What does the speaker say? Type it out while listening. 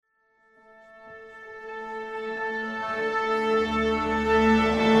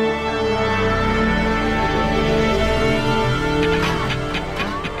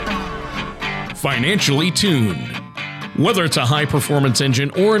Financially Tuned. Whether it's a high-performance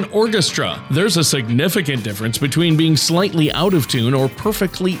engine or an orchestra, there's a significant difference between being slightly out of tune or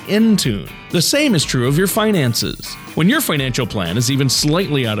perfectly in tune. The same is true of your finances. When your financial plan is even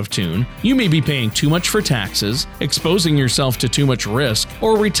slightly out of tune, you may be paying too much for taxes, exposing yourself to too much risk,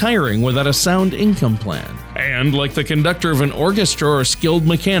 or retiring without a sound income plan. And like the conductor of an orchestra or skilled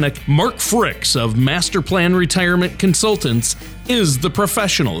mechanic, Mark Fricks of Master Plan Retirement Consultants is the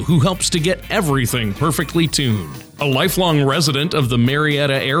professional who helps to get everything perfectly tuned. A lifelong resident of the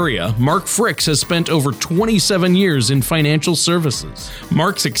Marietta area, Mark Fricks has spent over 27 years in financial services.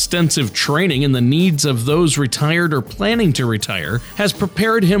 Mark's extensive training in the needs of those retired or planning to retire has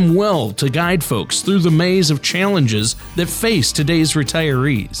prepared him well to guide folks through the maze of challenges that face today's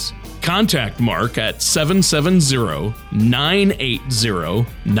retirees. Contact Mark at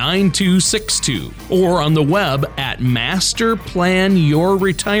 770-980-9262 or on the web at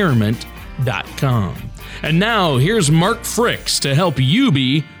masterplanyourretirement.com. And now, here's Mark Fricks to help you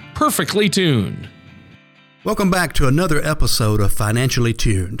be perfectly tuned. Welcome back to another episode of Financially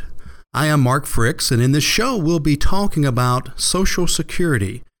Tuned. I am Mark Fricks, and in this show, we'll be talking about Social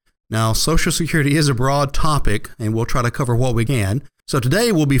Security. Now, Social Security is a broad topic, and we'll try to cover what we can. So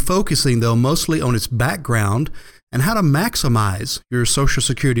today, we'll be focusing, though, mostly on its background and how to maximize your Social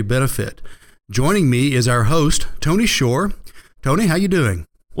Security benefit. Joining me is our host, Tony Shore. Tony, how you doing?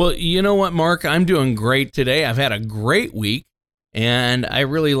 Well, you know what, Mark? I'm doing great today. I've had a great week, and I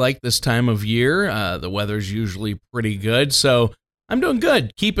really like this time of year. The weather's usually pretty good, so I'm doing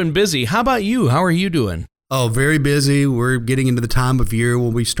good, keeping busy. How about you? How are you doing? Oh, very busy. We're getting into the time of year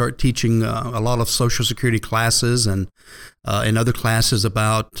when we start teaching a lot of Social Security classes and other classes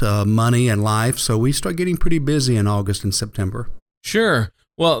about money and life, so we start getting pretty busy in August and September. Sure.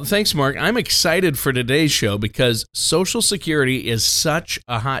 Well, thanks, Mark. I'm excited for today's show because Social Security is such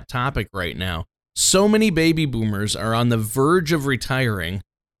a hot topic right now. So many baby boomers are on the verge of retiring.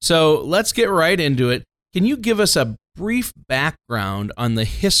 So let's get right into it. Can you give us a brief background on the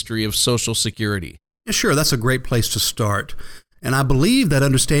history of Social Security? Yeah, sure. That's a great place to start. And I believe that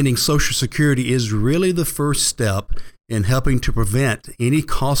understanding Social Security is really the first step in helping to prevent any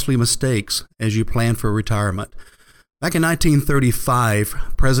costly mistakes as you plan for retirement. Back in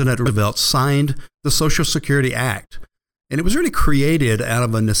 1935, President Roosevelt signed the Social Security Act, and it was really created out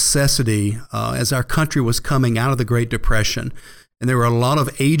of a necessity as our country was coming out of the Great Depression, and there were a lot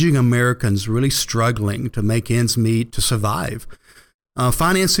of aging Americans really struggling to make ends meet to survive.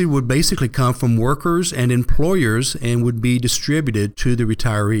 Financing would basically come from workers and employers and would be distributed to the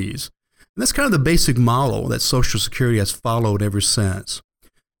retirees. And that's kind of the basic model that Social Security has followed ever since.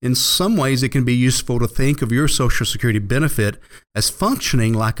 In some ways, it can be useful to think of your Social Security benefit as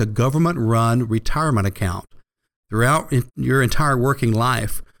functioning like a government-run retirement account. Throughout your entire working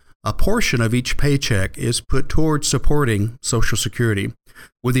life, a portion of each paycheck is put towards supporting Social Security,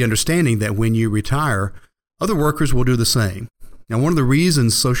 with the understanding that when you retire, other workers will do the same. Now, one of the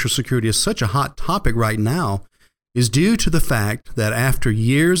reasons Social Security is such a hot topic right now is due to the fact that after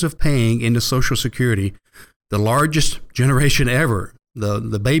years of paying into Social Security, the largest generation ever,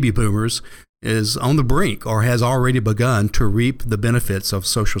 the baby boomers, is on the brink or has already begun to reap the benefits of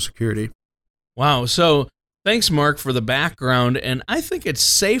Social Security. Wow. So thanks, Mark, for the background. And I think it's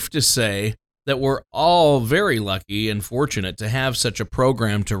safe to say that we're all very lucky and fortunate to have such a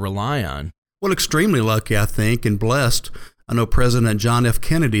program to rely on. Well, extremely lucky, I think, and blessed. I know President John F.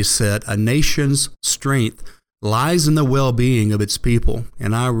 Kennedy said, "A nation's strength lies in the well-being of its people."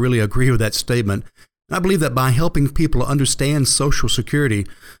 And I really agree with that statement. I believe that by helping people understand Social Security,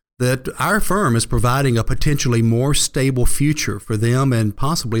 that our firm is providing a potentially more stable future for them and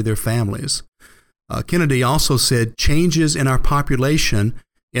possibly their families. Kennedy also said changes in our population,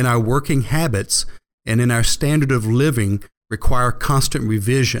 in our working habits, and in our standard of living require constant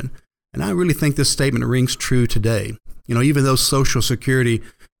revision. And I really think this statement rings true today. You know, even though Social Security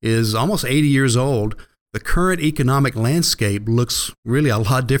is almost 80 years old, the current economic landscape looks really a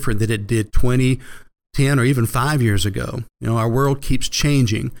lot different than it did 20, 10, or even 5 years ago. You know, our world keeps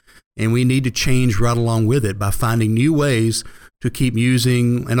changing, and we need to change right along with it by finding new ways to keep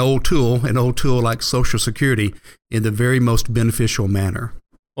using an old tool like Social Security in the very most beneficial manner.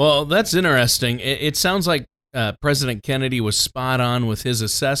 Well, that's interesting. It sounds like President Kennedy was spot on with his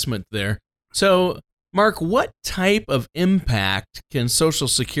assessment there. So, Mark, what type of impact can Social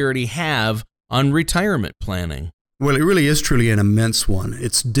Security have on retirement planning? Well, it really is truly an immense one.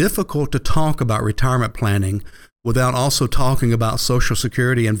 It's difficult to talk about retirement planning without also talking about Social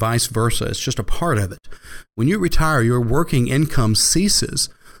Security and vice versa. It's just a part of it. When you retire, your working income ceases,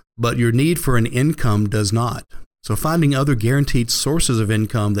 but your need for an income does not. So finding other guaranteed sources of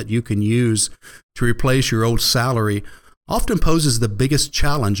income that you can use to replace your old salary often poses the biggest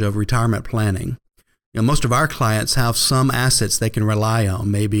challenge of retirement planning. Most of our clients have some assets they can rely on,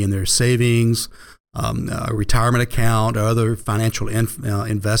 maybe in their savings, a retirement account, or other financial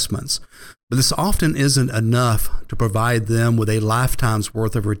investments. But this often isn't enough to provide them with a lifetime's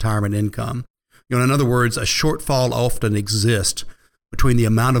worth of retirement income. In other words, a shortfall often exists between the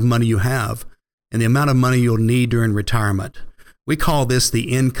amount of money you have and the amount of money you'll need during retirement. We call this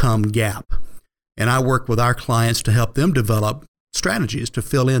the income gap. And I work with our clients to help them develop strategies to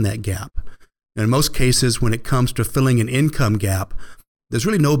fill in that gap. In most cases, when it comes to filling an income gap, there's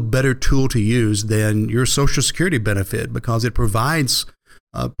really no better tool to use than your Social Security benefit, because it provides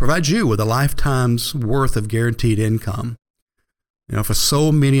you with a lifetime's worth of guaranteed income. For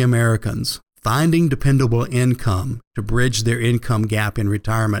so many Americans, finding dependable income to bridge their income gap in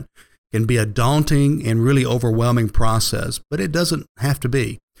retirement can be a daunting and really overwhelming process, but it doesn't have to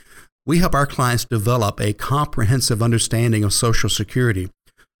be. We help our clients develop a comprehensive understanding of Social Security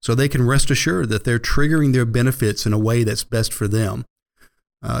so they can rest assured that they're triggering their benefits in a way that's best for them.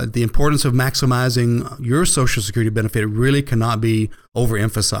 The importance of maximizing your Social Security benefit really cannot be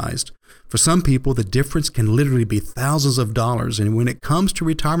overemphasized. For some people, the difference can literally be thousands of dollars, and when it comes to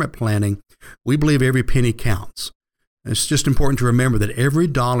retirement planning, we believe every penny counts. It's just important to remember that every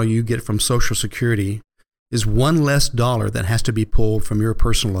dollar you get from Social Security is one less dollar that has to be pulled from your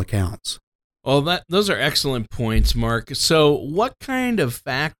personal accounts. Well, those are excellent points, Mark. So what kind of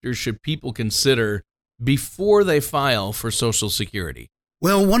factors should people consider before they file for Social Security?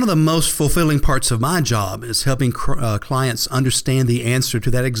 Well, one of the most fulfilling parts of my job is helping clients understand the answer to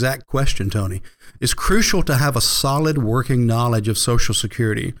that exact question, Tony. It's crucial to have a solid working knowledge of Social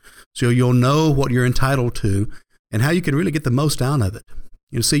Security so you'll know what you're entitled to and how you can really get the most out of it.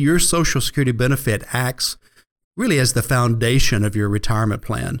 See, your Social Security benefit acts really as the foundation of your retirement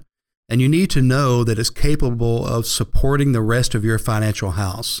plan, and you need to know that it's capable of supporting the rest of your financial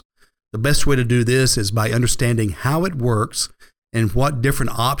house. The best way to do this is by understanding how it works and what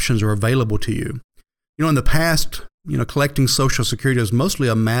different options are available to you. In the past, collecting Social Security was mostly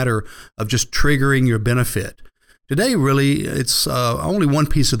a matter of just triggering your benefit. Today, really, it's only one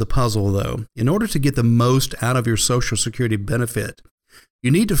piece of the puzzle, though. In order to get the most out of your Social Security benefit,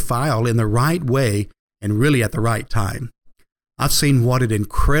 you need to file in the right way and really at the right time. I've seen what an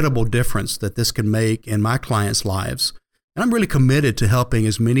incredible difference that this can make in my clients' lives, and I'm really committed to helping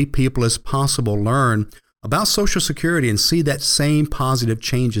as many people as possible learn about Social Security and see that same positive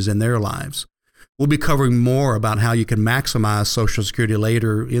changes in their lives. We'll be covering more about how you can maximize Social Security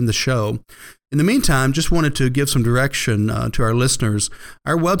later in the show. In the meantime, just wanted to give some direction to our listeners.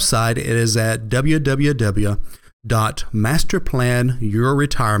 Our website is at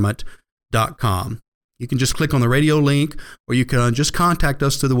www.masterplanyourretirement.com. You can just click on the radio link, or you can just contact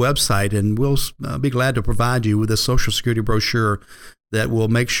us through the website, and we'll be glad to provide you with a Social Security brochure that will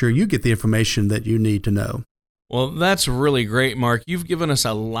make sure you get the information that you need to know. Well, that's really great, Mark. You've given us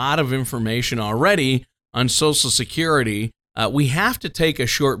a lot of information already on Social Security. We have to take a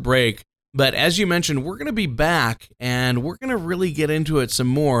short break, but as you mentioned, we're going to be back, and we're going to really get into it some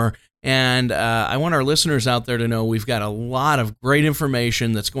more. And I want our listeners out there to know we've got a lot of great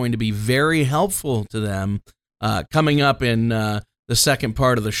information that's going to be very helpful to them coming up in the second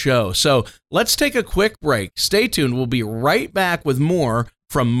part of the show. So let's take a quick break. Stay tuned. We'll be right back with more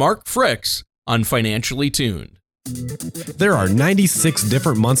from Mark Fricks on Financially Tuned. There are 96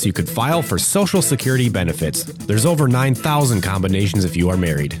 different months you could file for Social Security benefits. There's over 9,000 combinations if you are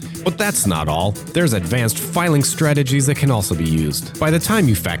married. But that's not all. There's advanced filing strategies that can also be used. By the time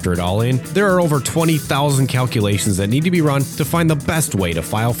you factor it all in, there are over 20,000 calculations that need to be run to find the best way to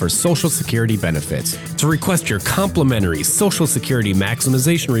file for Social Security benefits. To request your complimentary Social Security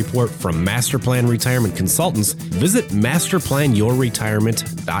Maximization Report from Masterplan Retirement Consultants, visit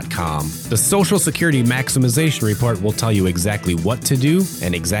masterplanyourretirement.com. The Social Security Maximization Report will tell you exactly what to do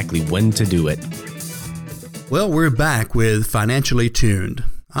and exactly when to do it. Well, we're back with Financially Tuned.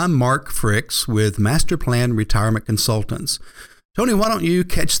 I'm Mark Fricks with Masterplan Retirement Consultants. Tony, why don't you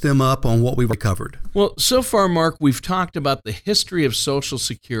catch them up on what we've covered? Well, so far, Mark, we've talked about the history of Social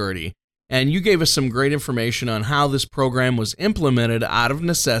Security, and you gave us some great information on how this program was implemented out of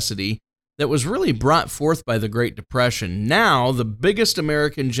necessity that was really brought forth by the Great Depression. Now, the biggest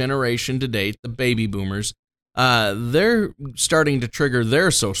American generation to date, the baby boomers, they're starting to trigger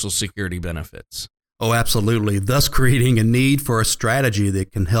their Social Security benefits. Oh, absolutely. Thus creating a need for a strategy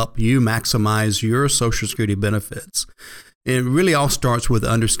that can help you maximize your Social Security benefits. It really all starts with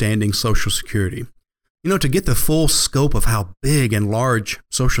understanding Social Security. To get the full scope of how big and large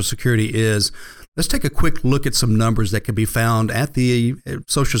Social Security is, Let's take a quick look at some numbers that can be found at the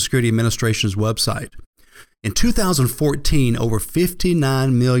Social Security Administration's website. In 2014, over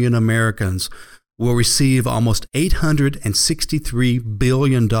 59 million Americans will receive almost $863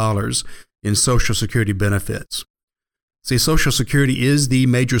 billion in Social Security benefits. See, Social Security is the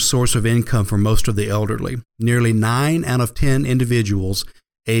major source of income for most of the elderly. Nearly 9 out of 10 individuals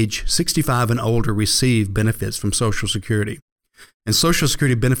age 65 and older receive benefits from Social Security. And Social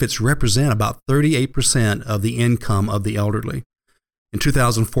Security benefits represent about 38% of the income of the elderly. In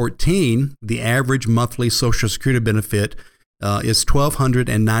 2014, the average monthly Social Security benefit is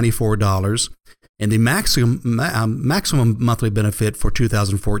 $1,294, and the maximum monthly benefit for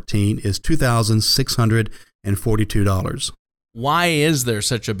 2014 is $2,642. Why is there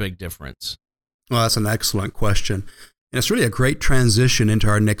such a big difference? Well, that's an excellent question. And it's really a great transition into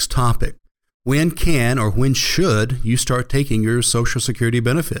our next topic. When can or when should you start taking your Social Security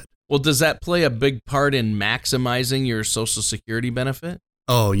benefit? Well, does that play a big part in maximizing your Social Security benefit?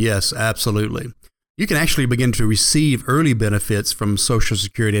 Oh, yes, absolutely. You can actually begin to receive early benefits from Social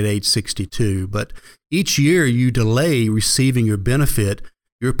Security at age 62, but each year you delay receiving your benefit,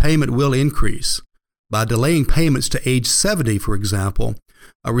 your payment will increase. By delaying payments to age 70, for example,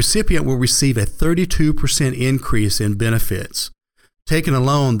 a recipient will receive a 32% increase in benefits. Taken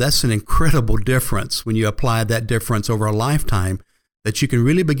alone, that's an incredible difference when you apply that difference over a lifetime, that you can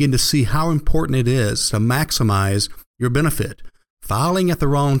really begin to see how important it is to maximize your benefit. Filing at the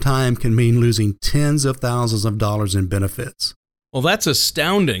wrong time can mean losing tens of thousands of dollars in benefits. Well, that's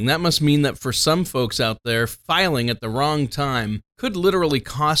astounding. That must mean that for some folks out there, filing at the wrong time could literally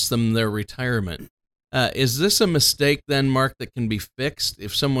cost them their retirement. Is this a mistake then, Mark, that can be fixed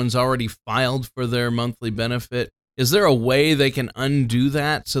if someone's already filed for their monthly benefit? Is there a way they can undo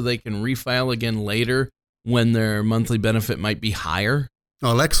that so they can refile again later when their monthly benefit might be higher?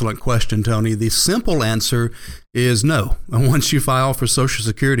 Oh, excellent question, Tony. The simple answer is no. And once you file for Social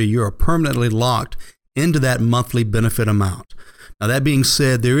Security, you are permanently locked into that monthly benefit amount. Now, that being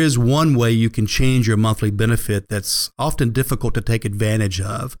said, there is one way you can change your monthly benefit that's often difficult to take advantage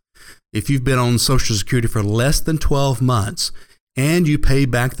of. If you've been on Social Security for less than 12 months and you pay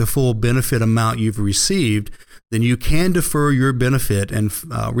back the full benefit amount you've received, then you can defer your benefit and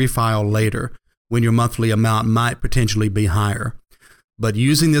refile later when your monthly amount might potentially be higher. But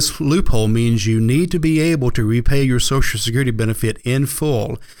using this loophole means you need to be able to repay your Social Security benefit in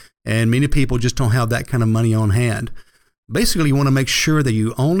full, and many people just don't have that kind of money on hand. Basically, you want to make sure that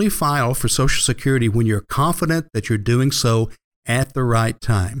you only file for Social Security when you're confident that you're doing so at the right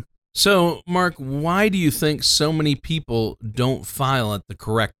time. So, Mark, why do you think so many people don't file at the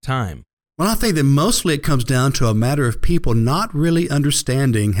correct time? Well, I think that mostly it comes down to a matter of people not really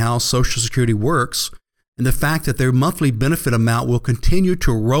understanding how Social Security works, and the fact that their monthly benefit amount will continue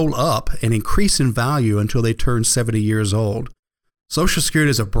to roll up and increase in value until they turn 70 years old. Social Security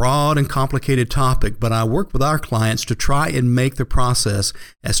is a broad and complicated topic, but I work with our clients to try and make the process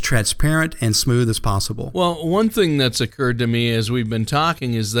as transparent and smooth as possible. Well, one thing that's occurred to me as we've been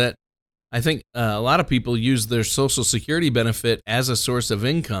talking is that I think a lot of people use their Social Security benefit as a source of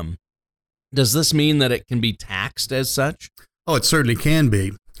income. Does this mean that it can be taxed as such? Oh, it certainly can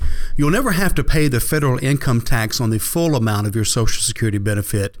be. You'll never have to pay the federal income tax on the full amount of your Social Security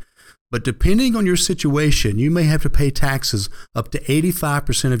benefit, but depending on your situation, you may have to pay taxes up to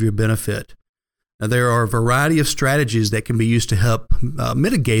 85% of your benefit. Now, there are a variety of strategies that can be used to help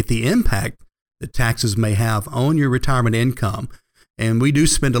mitigate the impact that taxes may have on your retirement income, and we do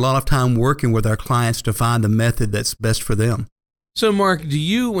spend a lot of time working with our clients to find the method that's best for them. So, Mark,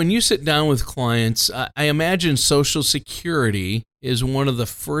 when you sit down with clients, I imagine Social Security is one of the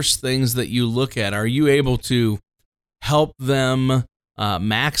first things that you look at. Are you able to help them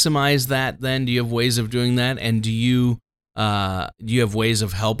maximize that then? Do you have ways of doing that? And do you have ways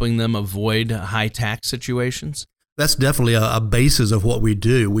of helping them avoid high tax situations? That's definitely a basis of what we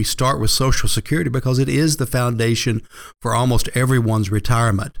do. We start with Social Security because it is the foundation for almost everyone's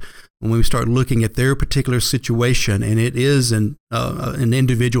retirement. When we start looking at their particular situation, and it is an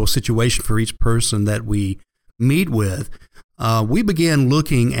individual situation for each person that we meet with, we begin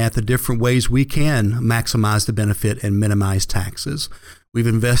looking at the different ways we can maximize the benefit and minimize taxes. We've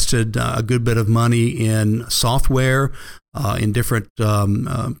invested a good bit of money in software, in different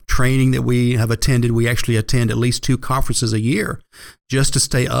training that we have attended. We actually attend at least 2 conferences a year just to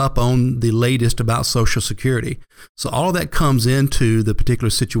stay up on the latest about Social Security. So all of that comes into the particular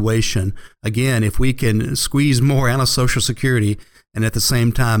situation. Again, if we can squeeze more out of Social Security and at the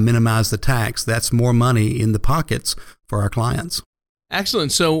same time minimize the tax, that's more money in the pockets for our clients.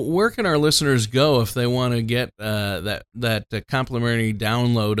 Excellent. So where can our listeners go if they want to get that complimentary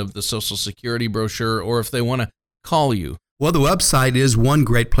download of the Social Security brochure, or if they want to call you? Well, the website is one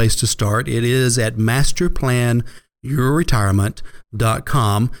great place to start. It is at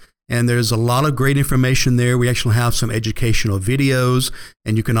masterplanyourretirement.com. And there's a lot of great information there. We actually have some educational videos,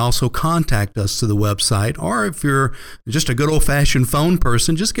 and you can also contact us through the website. Or if you're just a good old-fashioned phone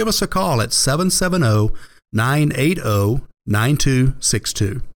person, just give us a call at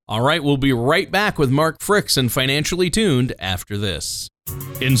 770-980-9262. All right, we'll be right back with Mark Fricks and Financially Tuned after this.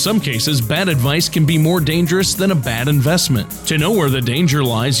 In some cases, bad advice can be more dangerous than a bad investment. To know where the danger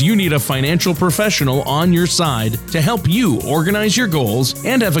lies, you need a financial professional on your side to help you organize your goals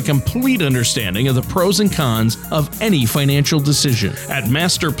and have a complete understanding of the pros and cons of any financial decision. At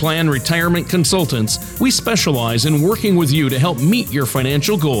Master Plan Retirement Consultants, we specialize in working with you to help meet your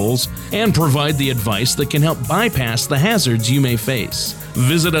financial goals and provide the advice that can help bypass the hazards you may face.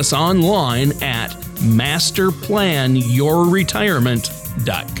 Visit us online at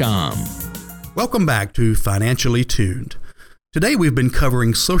masterplanyourretirement.com. Welcome back to Financially Tuned. Today we've been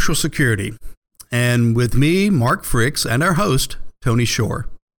covering Social Security, and with me, Mark Fricks, and our host, Tony Shore.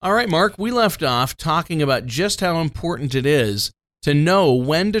 All right, Mark, we left off talking about just how important it is to know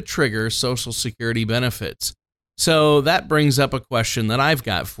when to trigger Social Security benefits. So that brings up a question that I've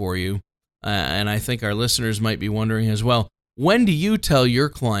got for you, and I think our listeners might be wondering as well. When do you tell your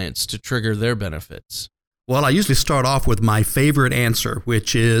clients to trigger their benefits? Well, I usually start off with my favorite answer,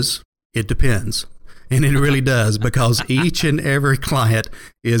 which is, it depends. And it really does, because each and every client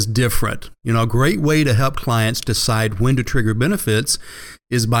is different. A great way to help clients decide when to trigger benefits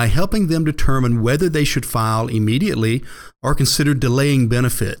is by helping them determine whether they should file immediately or consider delaying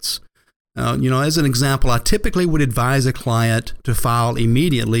benefits. As an example, I typically would advise a client to file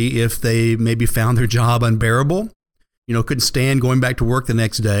immediately if they maybe found their job unbearable, couldn't stand going back to work the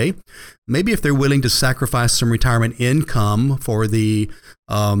next day. Maybe if they're willing to sacrifice some retirement income for the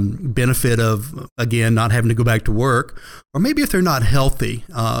benefit of, again, not having to go back to work. Or maybe if they're not healthy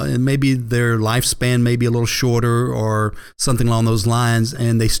and maybe their lifespan may be a little shorter or something along those lines,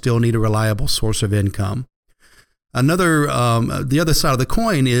 and they still need a reliable source of income. The other side of the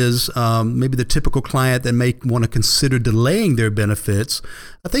coin is maybe the typical client that may want to consider delaying their benefits.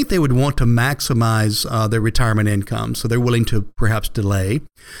 I think they would want to maximize their retirement income, so they're willing to perhaps delay.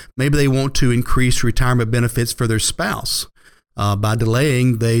 Maybe they want to increase retirement benefits for their spouse. By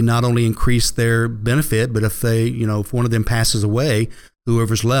delaying, they not only increase their benefit, but if one of them passes away,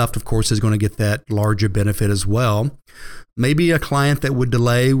 whoever's left, of course, is going to get that larger benefit as well. Maybe a client that would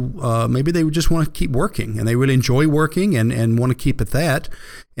delay, maybe they would just want to keep working and they really enjoy working and want to keep at that.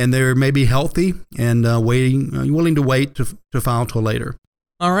 And they're maybe healthy and willing to wait to file till later.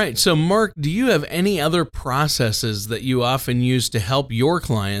 All right. So, Mark, do you have any other processes that you often use to help your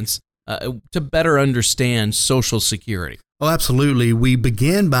clients to better understand Social Security? Oh, absolutely. We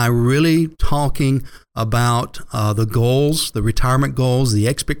begin by really talking about the goals, the retirement goals, the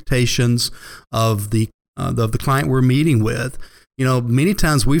expectations of the client we're meeting with. Many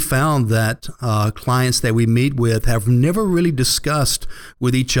times we found that clients that we meet with have never really discussed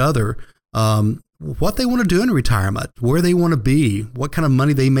with each other what they want to do in retirement, where they want to be, what kind of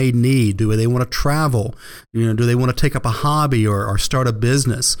money they may need. Do they want to travel? Do they want to take up a hobby or start a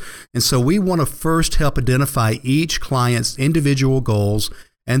business? And so we want to first help identify each client's individual goals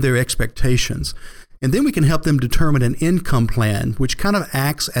and their expectations. And then we can help them determine an income plan, which kind of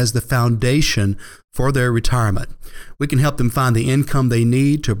acts as the foundation for their retirement. We can help them find the income they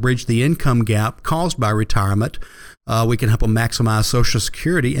need to bridge the income gap caused by retirement. We can help them maximize Social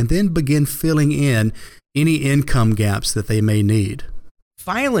Security and then begin filling in any income gaps that they may need.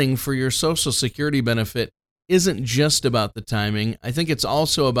 Filing for your Social Security benefit isn't just about the timing. I think it's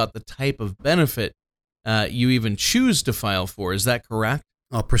also about the type of benefit you even choose to file for. Is that correct?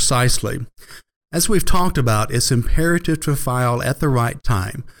 Precisely. As we've talked about, it's imperative to file at the right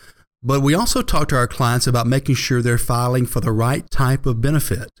time. But we also talk to our clients about making sure they're filing for the right type of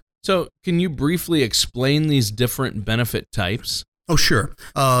benefit. So can you briefly explain these different benefit types? Oh, sure.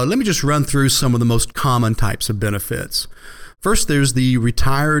 Let me just run through some of the most common types of benefits. First, there's the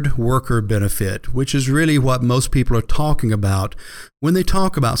retired worker benefit, which is really what most people are talking about when they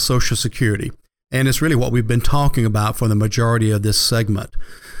talk about Social Security. And it's really what we've been talking about for the majority of this segment.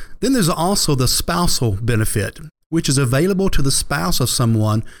 Then there's also the spousal benefit, which is available to the spouse of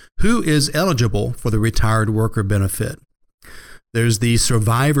someone who is eligible for the retired worker benefit. There's the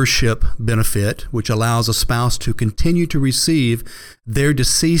survivorship benefit, which allows a spouse to continue to receive their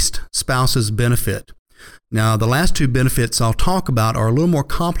deceased spouse's benefit. Now, the last two benefits I'll talk about are a little more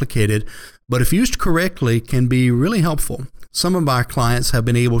complicated, but if used correctly, can be really helpful. some of our clients have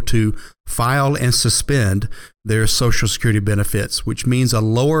been able to file and suspend their Social Security benefits, which means a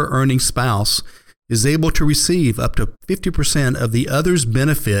lower earning spouse is able to receive up to 50% of the other's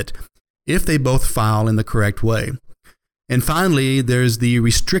benefit if they both file in the correct way. And finally, there's the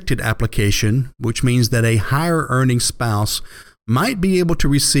restricted application, which means that a higher earning spouse might be able to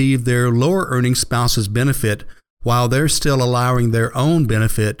receive their lower earning spouse's benefit while they're still allowing their own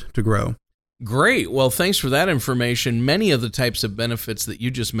benefit to grow. Great. Well, thanks for that information. Many of the types of benefits that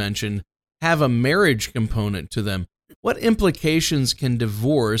you just mentioned have a marriage component to them. What implications can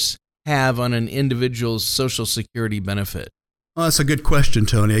divorce have on an individual's Social Security benefit? Well, that's a good question,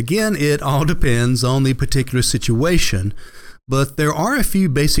 Tony. Again, it all depends on the particular situation, but there are a few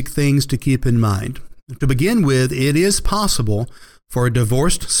basic things to keep in mind. To begin with, it is possible for a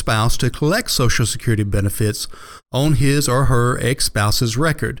divorced spouse to collect Social Security benefits on his or her ex-spouse's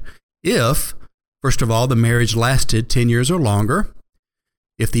record if, first of all, the marriage lasted 10 years or longer,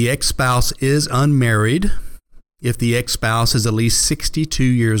 if the ex-spouse is unmarried, if the ex-spouse is at least 62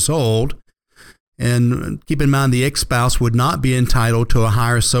 years old, and keep in mind the ex-spouse would not be entitled to a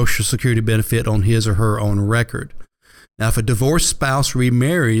higher Social Security benefit on his or her own record. Now, if a divorced spouse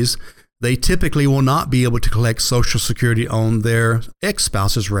remarries, they typically will not be able to collect Social Security on their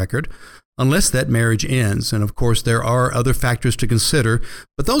ex-spouse's record unless that marriage ends. And of course, there are other factors to consider,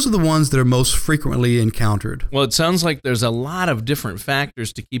 but those are the ones that are most frequently encountered. Well, it sounds like there's a lot of different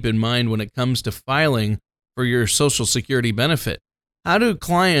factors to keep in mind when it comes to filing for your Social Security benefit. How do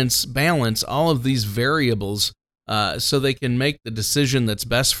clients balance all of these variables so they can make the decision that's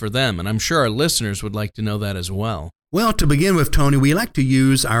best for them? And I'm sure our listeners would like to know that as well. Well, to begin with, Tony, we like to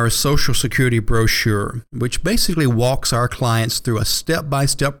use our Social Security brochure, which basically walks our clients through a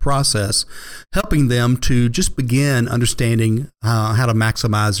step-by-step process, helping them to just begin understanding how to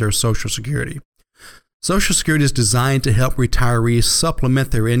maximize their Social Security. Social Security is designed to help retirees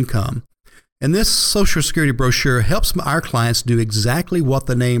supplement their income. And this Social Security brochure helps our clients do exactly what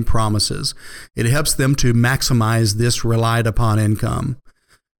the name promises. It helps them to maximize this relied upon income.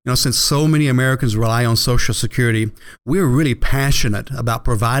 Since so many Americans rely on Social Security, we're really passionate about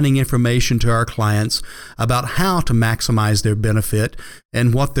providing information to our clients about how to maximize their benefit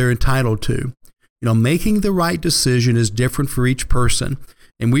and what they're entitled to. Making the right decision is different for each person,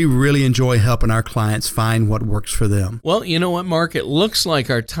 and we really enjoy helping our clients find what works for them. Well, you know what, Mark? It looks like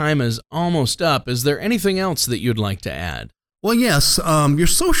our time is almost up. Is there anything else that you'd like to add? Well, yes. Your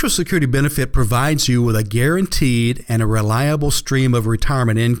Social Security benefit provides you with a guaranteed and a reliable stream of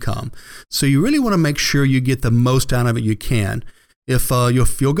retirement income. So you really want to make sure you get the most out of it you can. If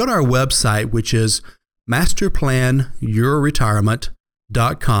you'll go to our website, which is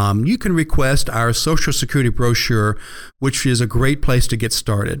masterplanyourretirement.com, you can request our Social Security brochure, which is a great place to get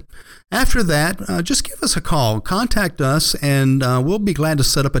started. After that, just give us a call, contact us, and we'll be glad to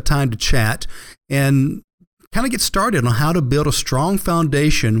set up a time to chat and kind of get started on how to build a strong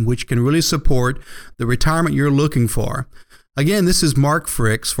foundation which can really support the retirement you're looking for. Again, this is Mark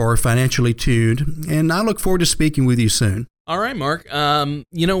Fricks for Financially Tuned, and I look forward to speaking with you soon. All right, Mark.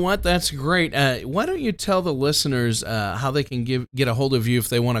 You know what? That's great. Why don't you tell the listeners how they can get a hold of you if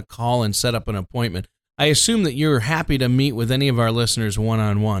they want to call and set up an appointment? I assume that you're happy to meet with any of our listeners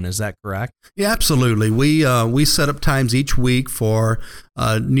one-on-one. Is that correct? Yeah, absolutely. We set up times each week for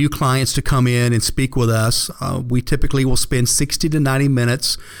new clients to come in and speak with us. We typically will spend 60 to 90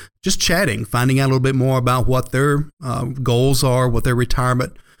 minutes just chatting, finding out a little bit more about what their goals are, what their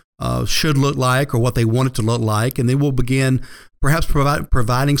retirement should look like, or what they want it to look like. And then we'll begin perhaps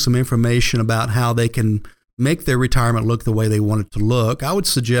providing some information about how they can make their retirement look the way they want it to look. I would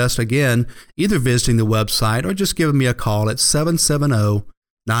suggest, again, either visiting the website or just giving me a call at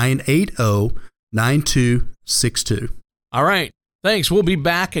 770-980-9262. All right. Thanks. We'll be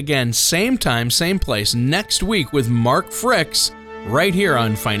back again, same time, same place, next week with Mark Fricks, right here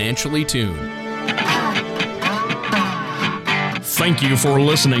on Financially Tuned. Thank you for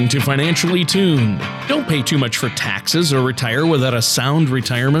listening to Financially Tuned. Don't pay too much for taxes or retire without a sound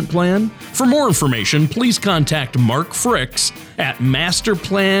retirement plan. For more information, please contact Mark Fricks at Master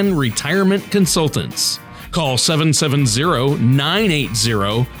Plan Retirement Consultants. Call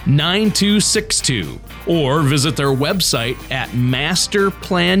 770-980-9262 or visit their website at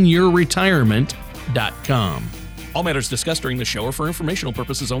masterplanyourretirement.com. All matters discussed during the show are for informational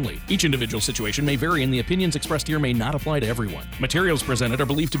purposes only. Each individual situation may vary, and the opinions expressed here may not apply to everyone. Materials presented are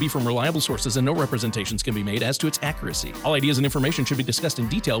believed to be from reliable sources, and no representations can be made as to its accuracy. All ideas and information should be discussed in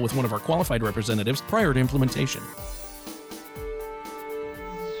detail with one of our qualified representatives prior to implementation.